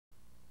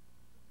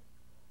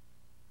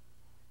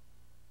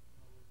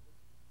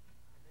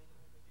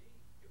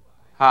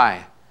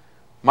Hi,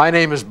 my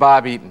name is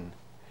Bob Eaton,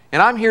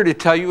 and I'm here to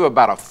tell you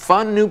about a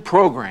fun new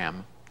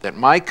program that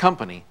my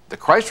company, the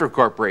Chrysler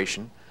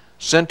Corporation,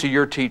 sent to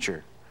your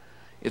teacher.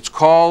 It's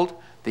called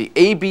the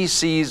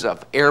ABCs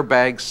of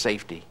Airbag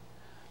Safety.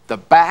 The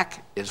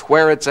back is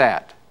where it's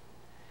at.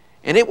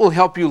 And it will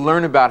help you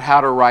learn about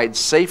how to ride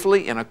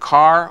safely in a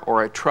car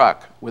or a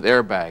truck with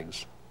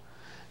airbags.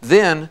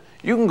 Then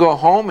you can go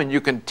home and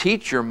you can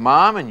teach your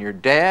mom and your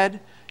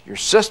dad, your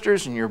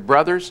sisters and your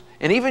brothers,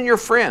 and even your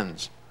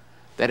friends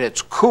that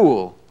it's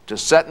cool to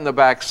sit in the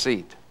back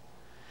seat.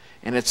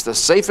 And it's the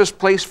safest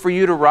place for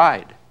you to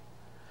ride.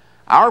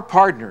 Our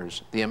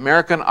partners, the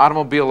American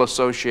Automobile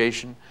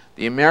Association,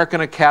 the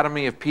American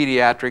Academy of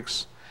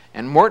Pediatrics,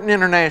 and Morton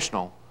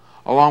International,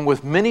 along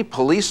with many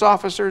police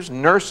officers,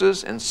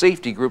 nurses, and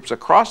safety groups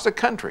across the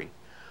country,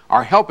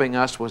 are helping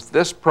us with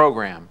this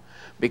program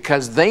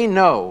because they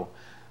know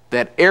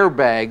that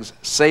airbags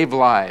save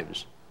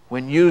lives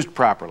when used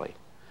properly.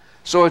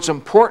 So it's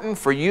important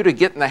for you to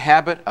get in the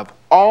habit of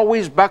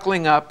always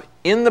buckling up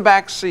in the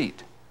back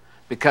seat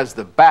because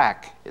the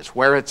back is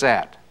where it's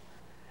at.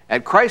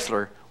 At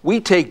Chrysler,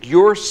 we take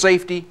your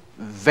safety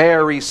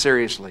very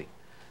seriously.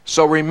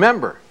 So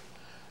remember,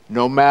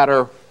 no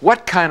matter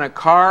what kind of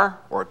car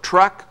or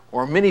truck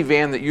or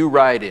minivan that you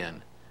ride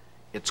in,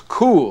 it's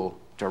cool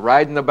to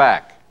ride in the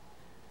back.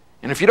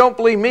 And if you don't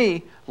believe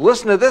me,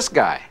 listen to this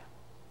guy.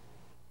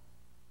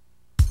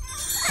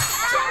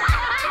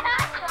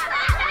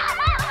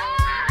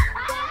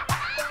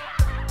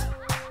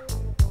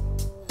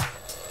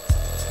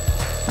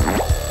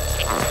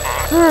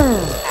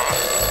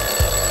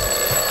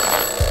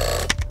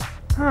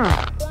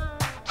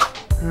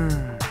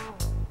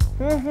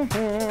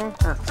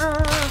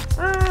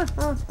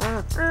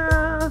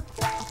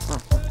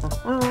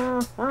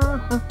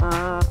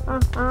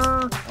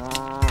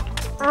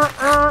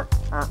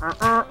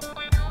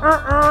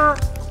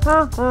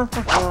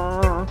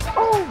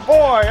 Oh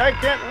boy, I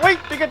can't wait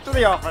to get to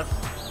the office.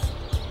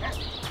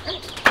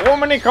 So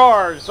many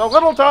cars, so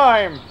little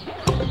time.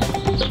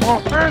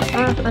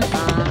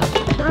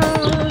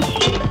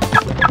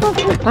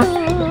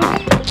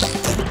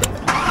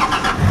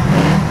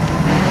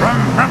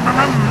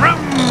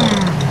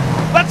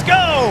 Let's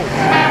go!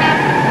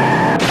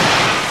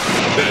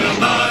 Bill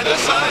Nye the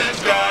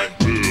Science Guy.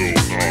 Bill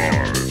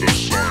Nye the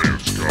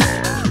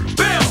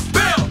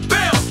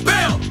Science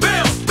Guy.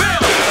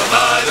 Bill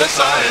Nye the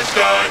Science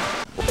Guy.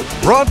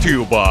 Brought to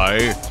you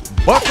by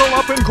Buckle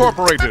Up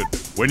Incorporated.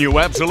 When you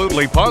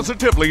absolutely,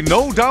 positively,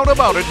 no doubt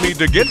about it, need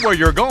to get where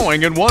you're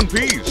going in one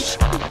piece.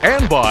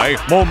 And by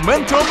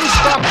Momentum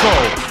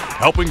Stopco,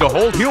 helping to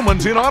hold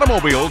humans in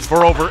automobiles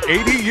for over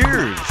 80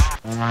 years.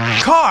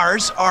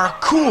 Cars are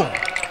cool.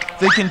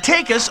 They can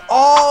take us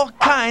all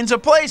kinds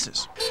of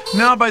places.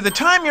 Now, by the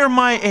time you're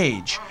my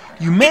age,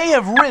 you may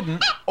have ridden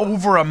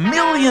over 1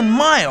 million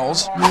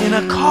miles in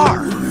a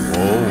car.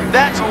 Whoa.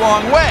 That's a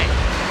long way.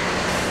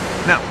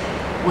 Now,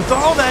 with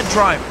all that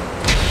driving,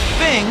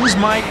 things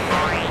might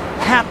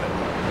happen.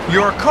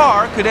 Your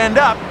car could end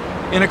up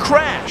in a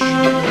crash.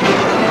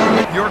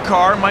 Your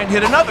car might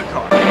hit another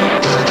car.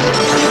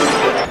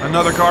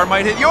 Another car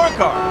might hit your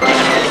car.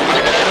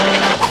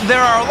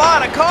 There are a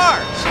lot of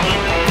cars.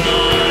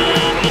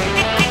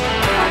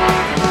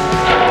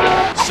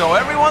 So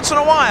every once in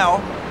a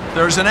while,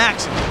 there's an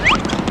accident.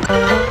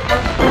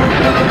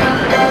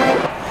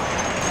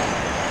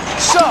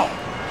 So,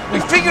 we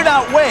figured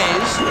out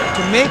ways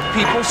to make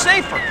people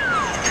safer.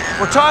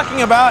 We're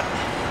talking about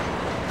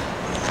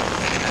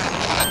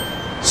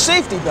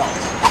safety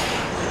belts.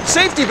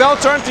 Safety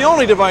belts aren't the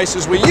only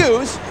devices we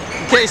use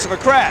in case of a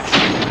crash.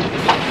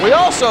 We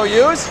also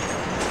use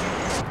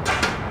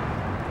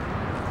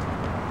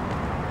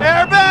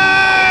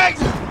airbags!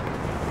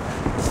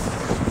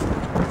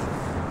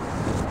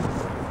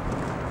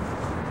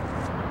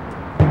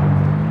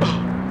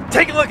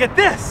 Take a look at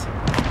this!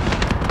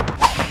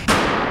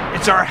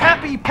 It's our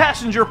Happy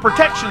Passenger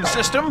Protection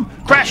System,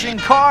 Crashing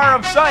Car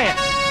of Science.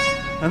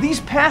 Now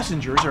these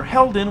passengers are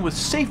held in with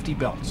safety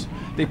belts.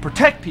 They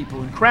protect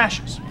people in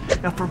crashes.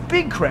 Now for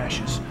big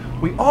crashes,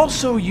 we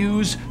also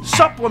use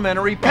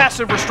supplementary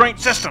passive restraint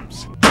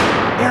systems.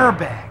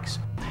 Airbags.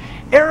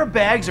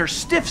 Airbags are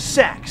stiff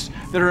sacks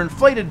that are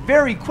inflated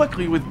very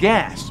quickly with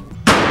gas.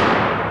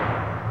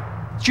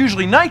 It's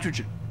usually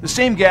nitrogen, the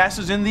same gas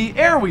as in the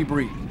air we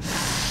breathe.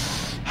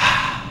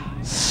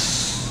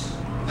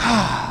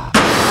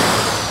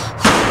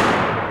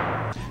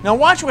 Now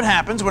watch what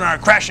happens when our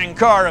crashing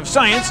car of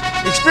science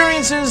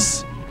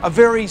experiences a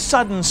very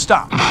sudden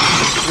stop.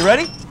 You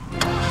ready?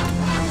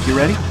 You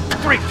ready?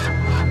 3,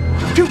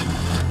 2,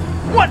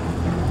 1.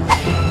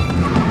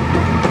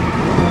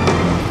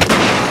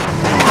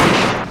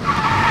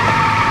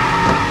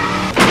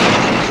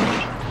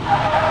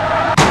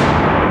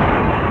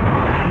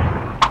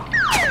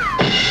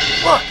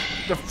 Look,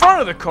 the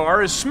front of the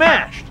car is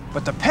smashed,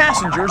 but the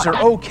passengers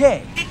are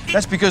okay.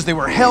 That's because they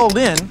were held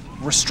in,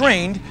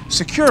 restrained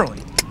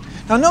securely.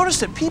 Now notice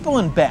that people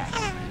in back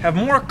have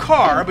more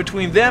car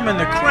between them and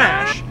the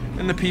crash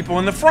than the people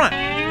in the front.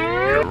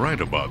 You're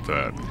right about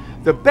that.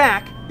 The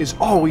back is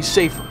always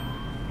safer.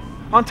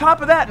 On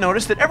top of that,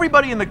 notice that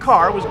everybody in the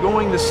car was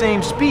going the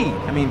same speed.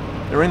 I mean,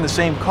 they're in the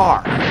same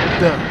car.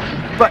 Duh.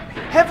 But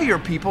heavier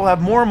people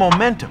have more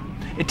momentum.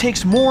 It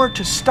takes more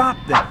to stop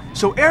them.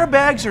 So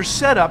airbags are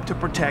set up to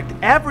protect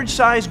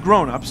average-sized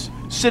grown-ups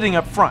sitting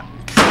up front.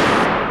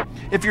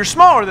 If you're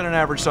smaller than an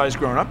average-sized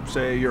grown-up,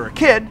 say you're a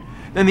kid,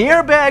 then the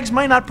airbags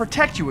might not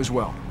protect you as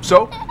well.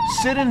 So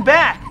sit in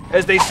back.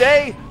 As they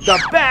say,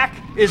 the back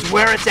is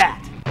where it's at.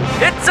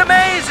 It's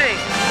amazing!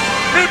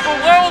 People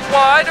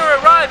worldwide are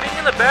arriving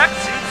in the back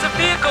seats of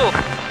vehicles.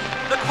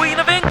 The Queen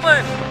of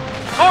England,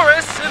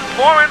 tourists in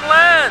foreign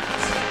lands,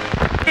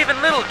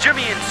 even little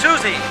Jimmy and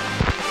Susie,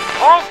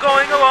 all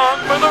going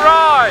along for the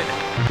ride.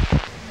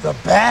 The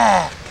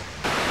back.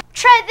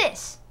 Try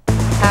this.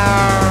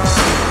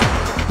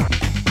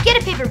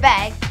 Get a paper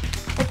bag,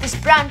 like this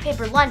brown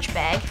paper lunch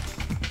bag,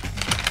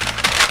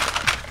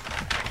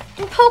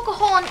 and poke a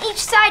hole on each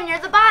side near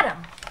the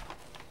bottom.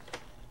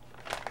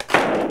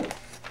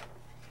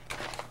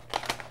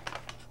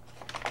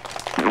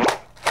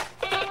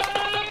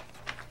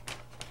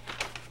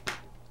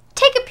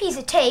 Take a piece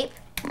of tape,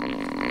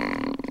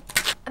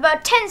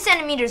 about 10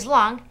 centimeters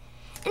long,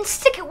 and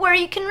stick it where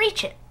you can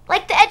reach it,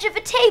 like the edge of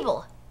a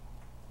table.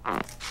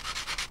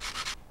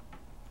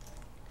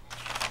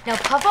 Now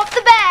puff up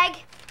the bag.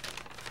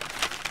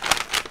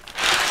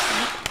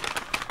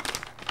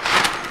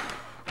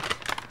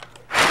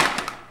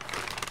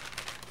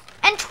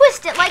 And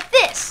twist it like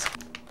this.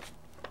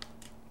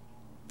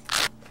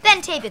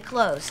 Then tape it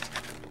closed.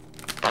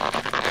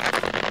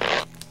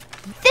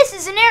 This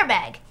is an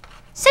airbag.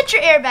 Set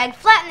your airbag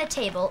flat on the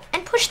table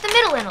and push the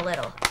middle in a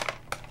little.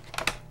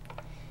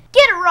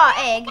 Get a raw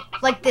egg,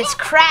 like this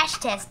crash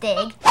test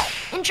egg,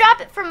 and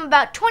drop it from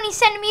about 20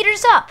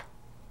 centimeters up.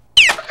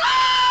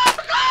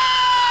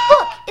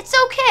 Look, it's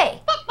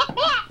okay.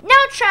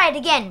 Now try it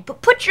again,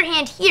 but put your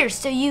hand here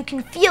so you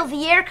can feel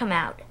the air come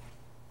out.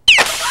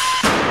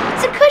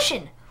 It's a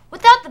cushion.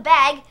 Without the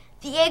bag,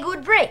 the egg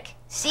would break.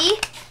 See?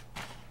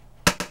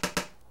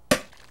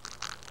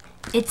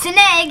 It's an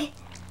egg.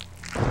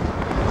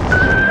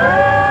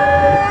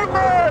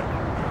 Airbag!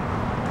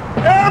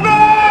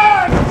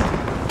 Airbag!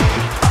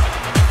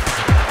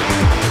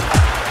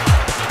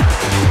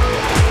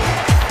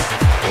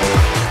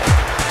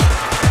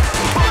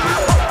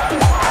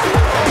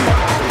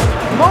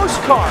 Most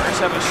cars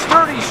have a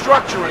sturdy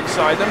structure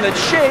inside them that's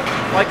shaped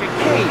like a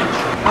cage.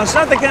 Now, it's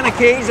not the kind of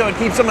cage that would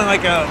keep something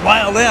like a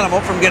wild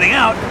animal from getting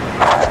out.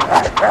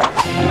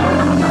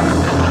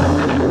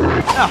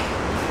 No,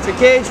 it's a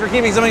cage for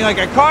keeping something like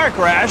a car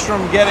crash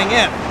from getting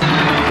in.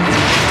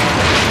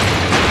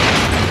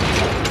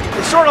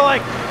 It's sort of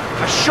like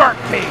a shark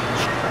cage.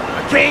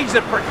 A cage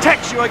that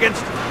protects you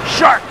against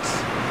sharks.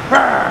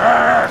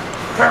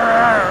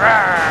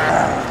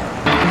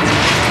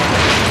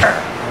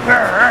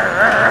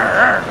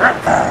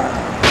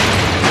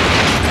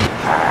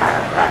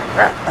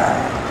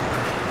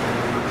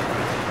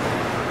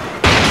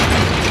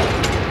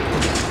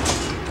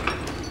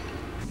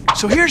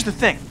 So here's the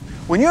thing.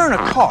 When you're in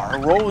a car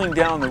rolling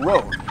down the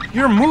road,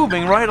 you're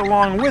moving right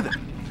along with it.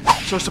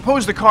 So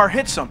suppose the car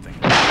hits something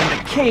and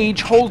the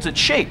cage holds its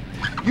shape.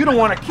 You don't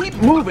want to keep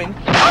moving.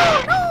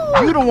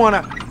 You don't want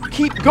to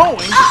keep going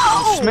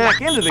and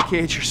smack into the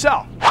cage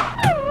yourself.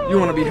 You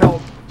want to be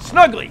held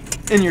snugly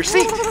in your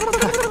seat.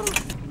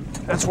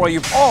 That's why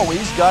you've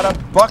always got to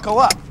buckle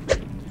up.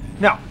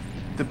 Now,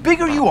 the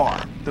bigger you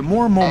are, the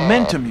more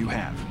momentum you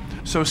have.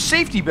 So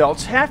safety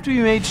belts have to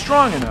be made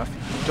strong enough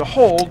to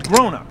hold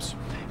grown-ups.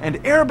 And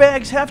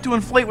airbags have to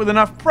inflate with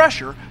enough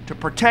pressure to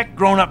protect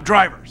grown-up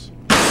drivers.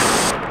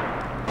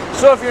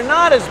 So if you're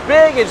not as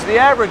big as the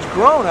average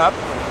grown-up,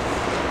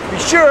 be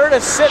sure to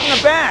sit in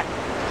the back.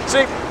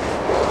 See,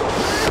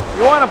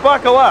 you want to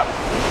buckle up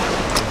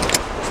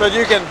so that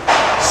you can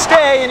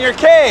stay in your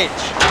cage.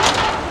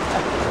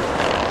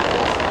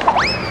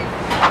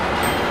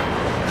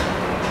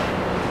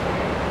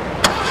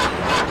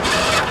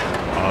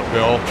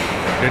 Bill,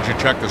 did you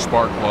check the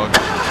spark plug?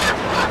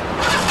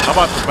 How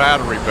about the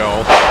battery,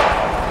 Bill?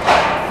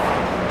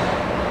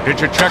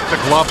 Did you check the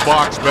glove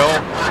box, Bill?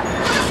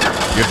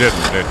 You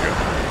didn't, did you?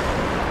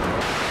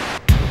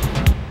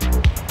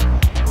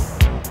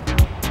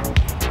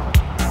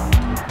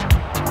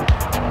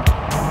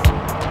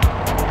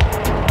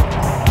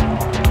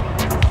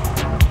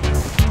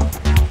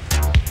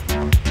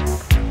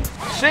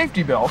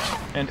 Safety belts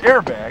and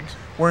airbags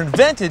were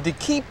invented to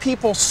keep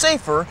people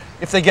safer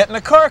if they get in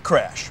a car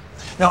crash.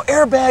 Now,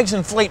 airbags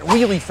inflate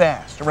really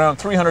fast, around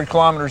 300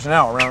 kilometers an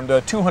hour, around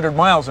 200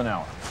 miles an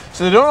hour.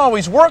 So they don't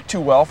always work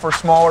too well for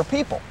smaller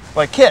people,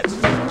 like kids.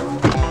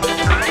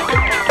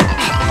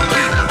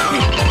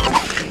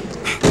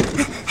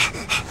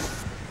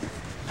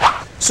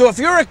 So if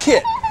you're a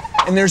kid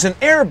and there's an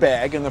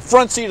airbag in the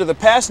front seat of the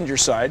passenger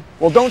side,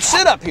 well, don't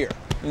sit up here.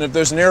 And if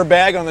there's an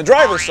airbag on the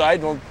driver's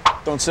side, well,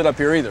 don't sit up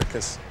here either,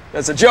 because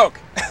that's a joke.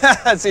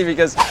 See,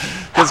 because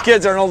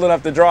kids aren't old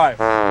enough to drive.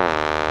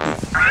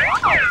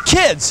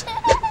 Kids,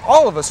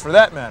 all of us for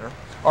that matter,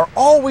 are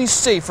always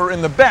safer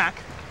in the back,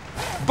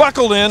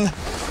 buckled in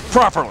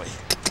properly.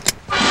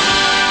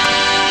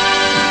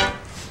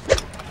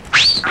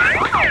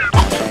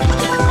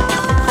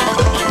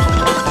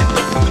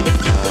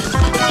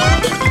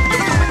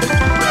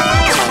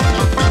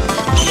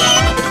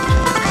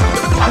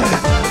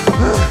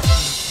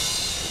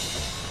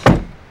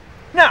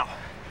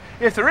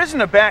 If there isn't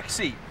a back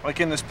seat,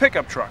 like in this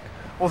pickup truck,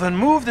 well then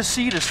move the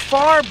seat as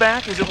far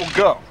back as it will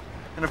go.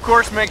 And of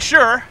course, make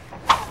sure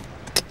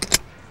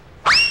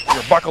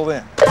you're buckled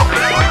in.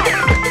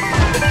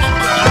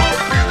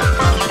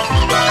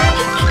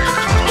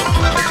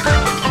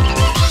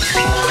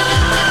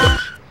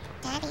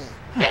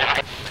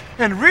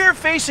 And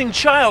rear-facing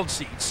child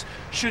seats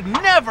should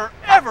never,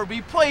 ever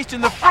be placed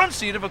in the front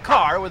seat of a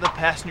car with a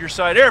passenger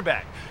side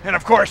airbag. And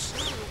of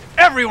course,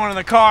 everyone in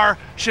the car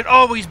should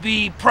always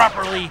be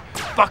properly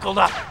buckled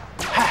up.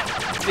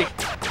 See,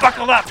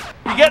 buckled up.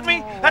 You get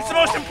me? That's the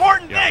most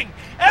important thing.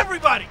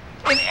 Everybody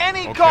in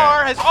any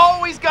car has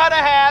always got to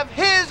have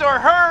his or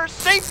her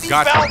safety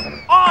belt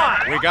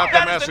on. We got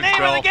the message, That is the name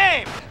Bill. of the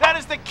game. That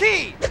is the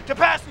key to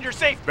passenger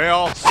safety.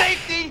 Bill.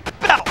 Safety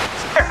belt.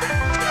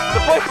 The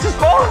place is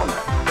full of them.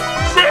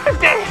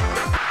 Safety.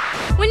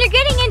 When you're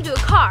getting into a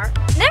car,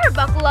 never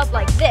buckle up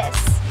like this.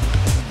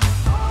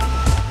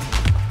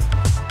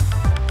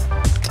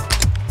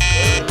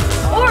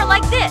 Or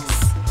like this.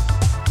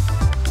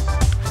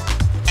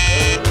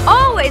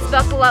 Always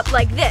buckle up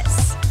like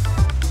this.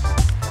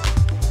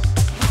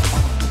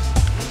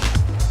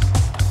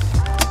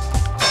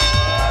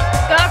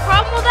 Got a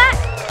problem with that?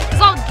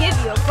 'Cause I'll give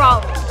you a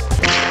problem.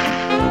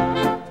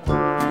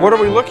 What are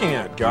we looking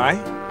at, Guy?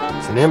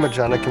 It's an image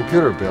on a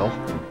computer, Bill.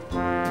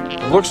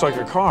 It looks like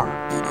a car.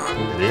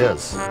 It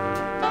is.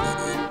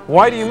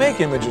 Why do you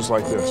make images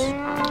like this?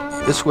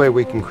 This way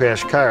we can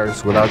crash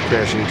cars without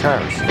crashing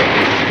cars.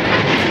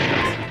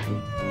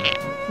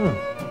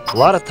 A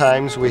lot of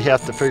times we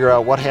have to figure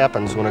out what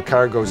happens when a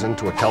car goes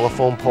into a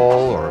telephone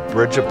pole or a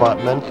bridge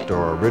abutment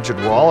or a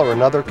rigid wall or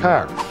another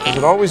car. Does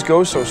it always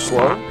go so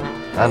slow?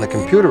 On the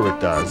computer it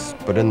does,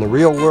 but in the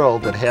real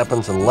world it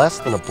happens in less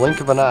than a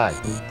blink of an eye.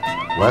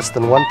 Less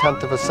than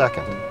 1/10 of a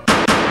second.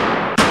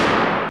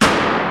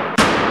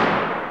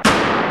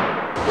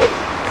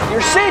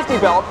 Your safety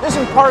belt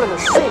isn't part of the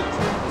seat.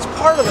 It's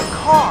part of the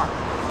car.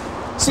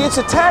 See, it's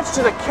attached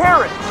to the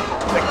carriage,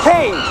 the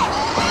cage.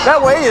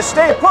 That way you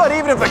stay put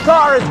even if the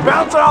car is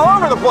bouncing all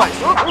over the place.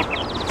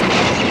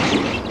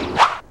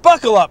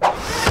 Buckle up.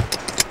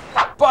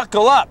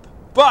 Buckle up.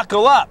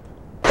 Buckle up.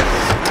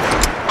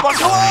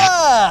 Buckle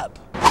up.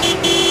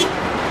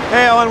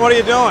 Hey, Ellen, what are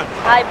you doing?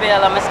 Hi,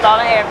 Bill. I'm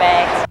installing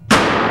airbags.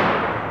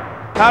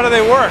 How do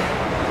they work?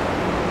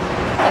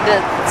 At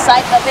the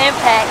site of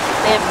impact,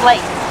 they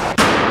inflate.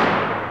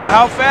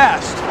 How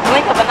fast?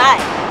 Blink of an eye.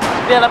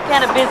 Bill, I'm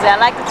kind of busy. I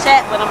like to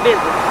chat when I'm busy.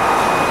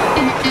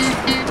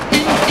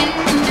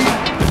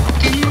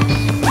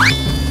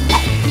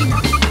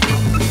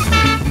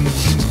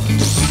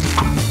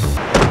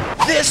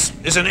 This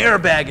is an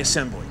airbag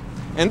assembly.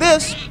 And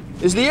this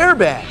is the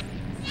airbag.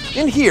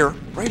 In here,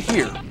 right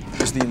here,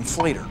 is the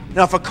inflator.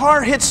 Now, if a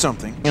car hits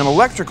something, an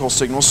electrical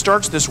signal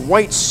starts this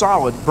white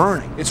solid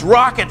burning. It's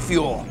rocket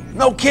fuel.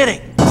 No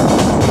kidding.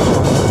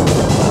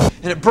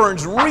 And it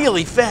burns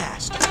really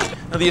fast.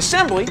 Now, the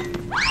assembly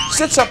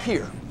sits up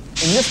here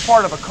in this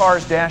part of a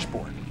car's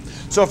dashboard.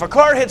 So if a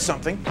car hits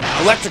something,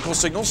 electrical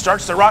signal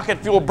starts the rocket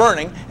fuel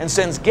burning and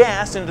sends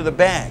gas into the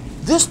bag.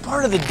 This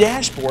part of the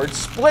dashboard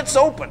splits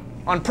open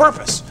on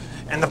purpose,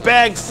 and the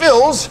bag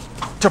fills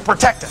to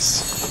protect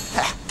us.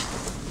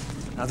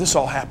 Now this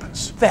all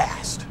happens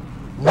fast,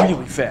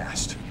 really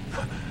fast.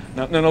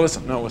 No,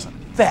 listen.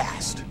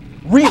 Fast,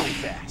 really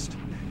fast.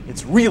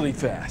 It's really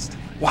fast.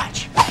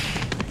 Watch.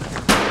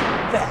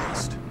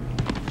 Fast.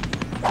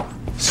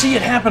 See,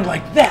 it happened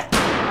like that.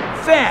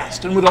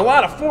 Fast and with a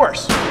lot of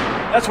force.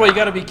 That's why you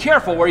got to be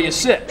careful where you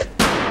sit.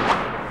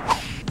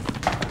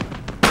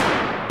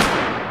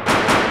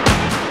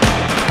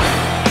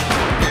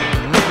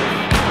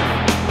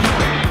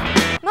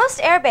 Most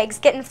airbags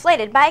get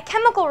inflated by a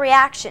chemical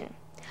reaction.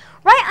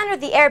 Right under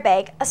the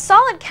airbag, a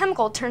solid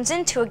chemical turns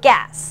into a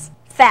gas.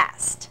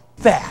 Fast.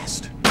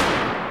 Fast.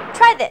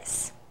 Try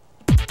this.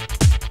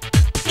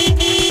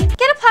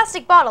 Get a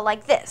plastic bottle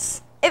like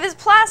this. If it's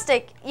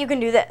plastic, you can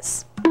do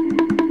this.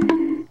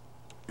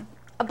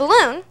 A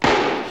balloon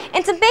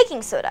and some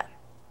baking soda.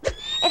 It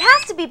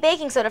has to be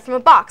baking soda from a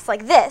box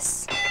like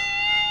this,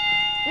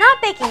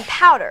 not baking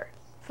powder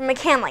from a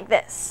can like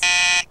this.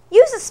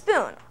 Use a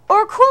spoon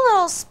or a cool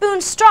little spoon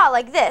straw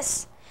like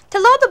this to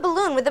load the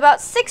balloon with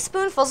about 6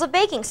 spoonfuls of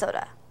baking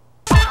soda.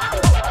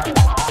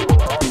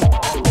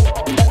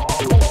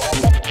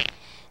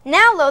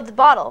 Now load the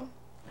bottle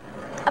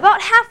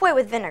about halfway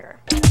with vinegar.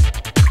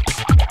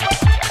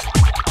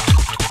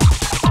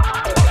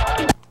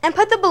 And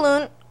put the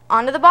balloon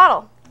onto the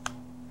bottle.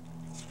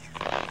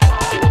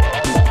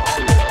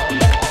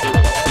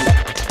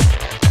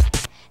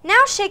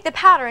 Now shake the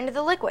powder into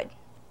the liquid.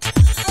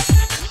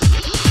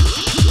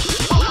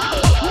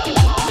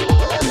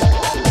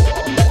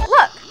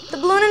 Look, the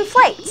balloon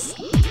inflates.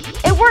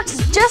 It works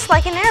just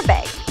like an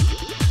airbag.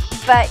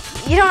 But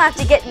you don't have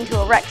to get into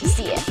a wreck to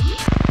see it.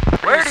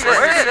 Where do you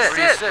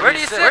sit? Where do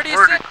you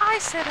sit? I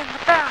sit in the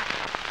back.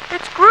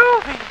 It's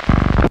groovy.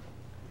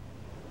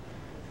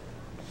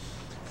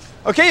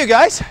 Okay, you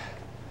guys,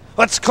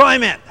 let's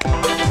climb in.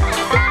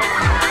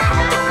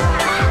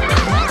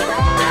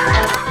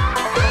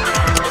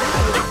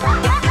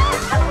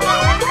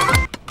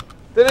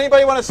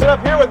 Anybody want to sit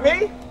up here with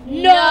me?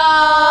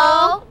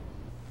 No.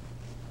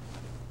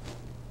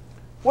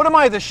 What am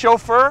I, the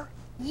chauffeur?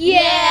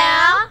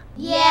 Yeah.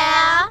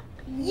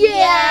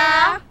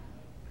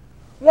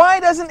 Why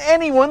doesn't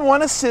anyone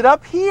want to sit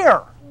up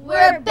here?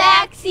 We're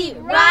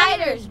backseat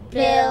riders,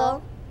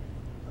 Bill.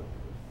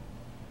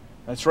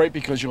 That's right,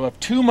 because you'll have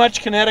too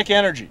much kinetic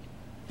energy.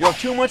 You'll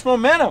have too much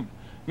momentum.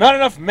 Not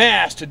enough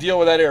mass to deal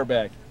with that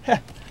airbag.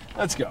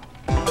 Let's go.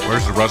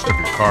 Where's the rest of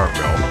your car,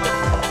 Bill?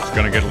 It's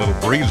gonna get a little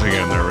breezy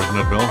in there, isn't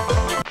it, Bill?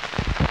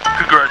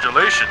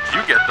 Congratulations,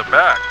 you get the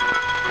back.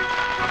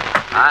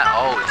 I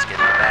always get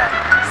the back.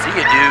 See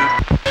ya,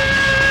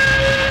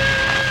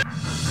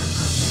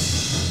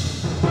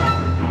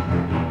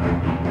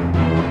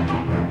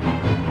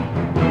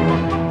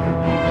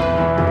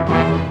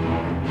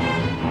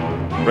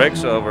 dude.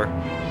 Break's over.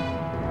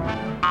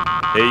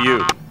 Hey,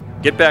 you.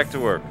 Get back to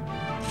work.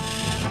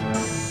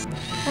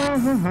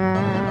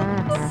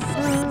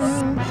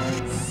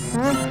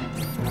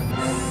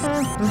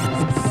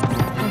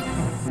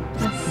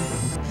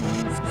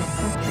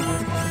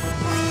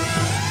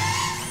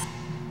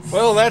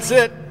 Well, that's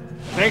it.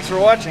 Thanks for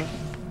watching.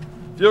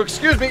 If you'll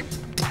excuse me,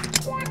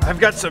 I've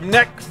got some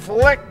neck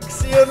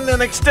flexion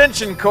and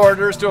extension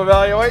corridors to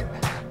evaluate.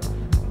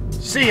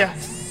 See ya.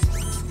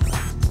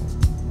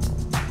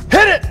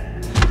 Hit it!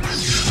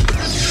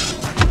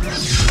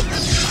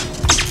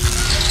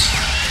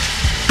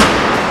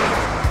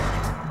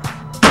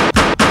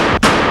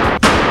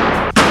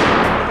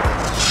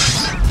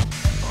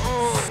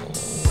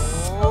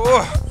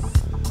 Oh,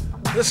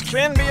 this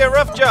can be a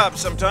rough job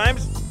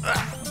sometimes.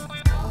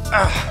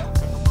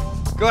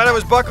 Glad I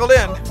was buckled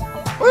in.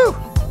 Woo!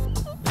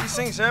 These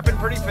things happen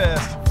pretty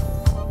fast.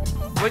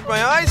 Blinked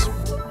my eyes,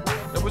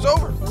 it was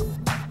over.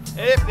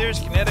 If there's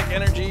kinetic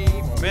energy,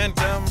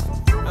 momentum,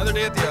 another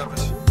day at the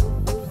office.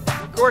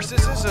 Of course,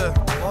 this is a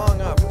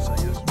long office, I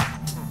guess.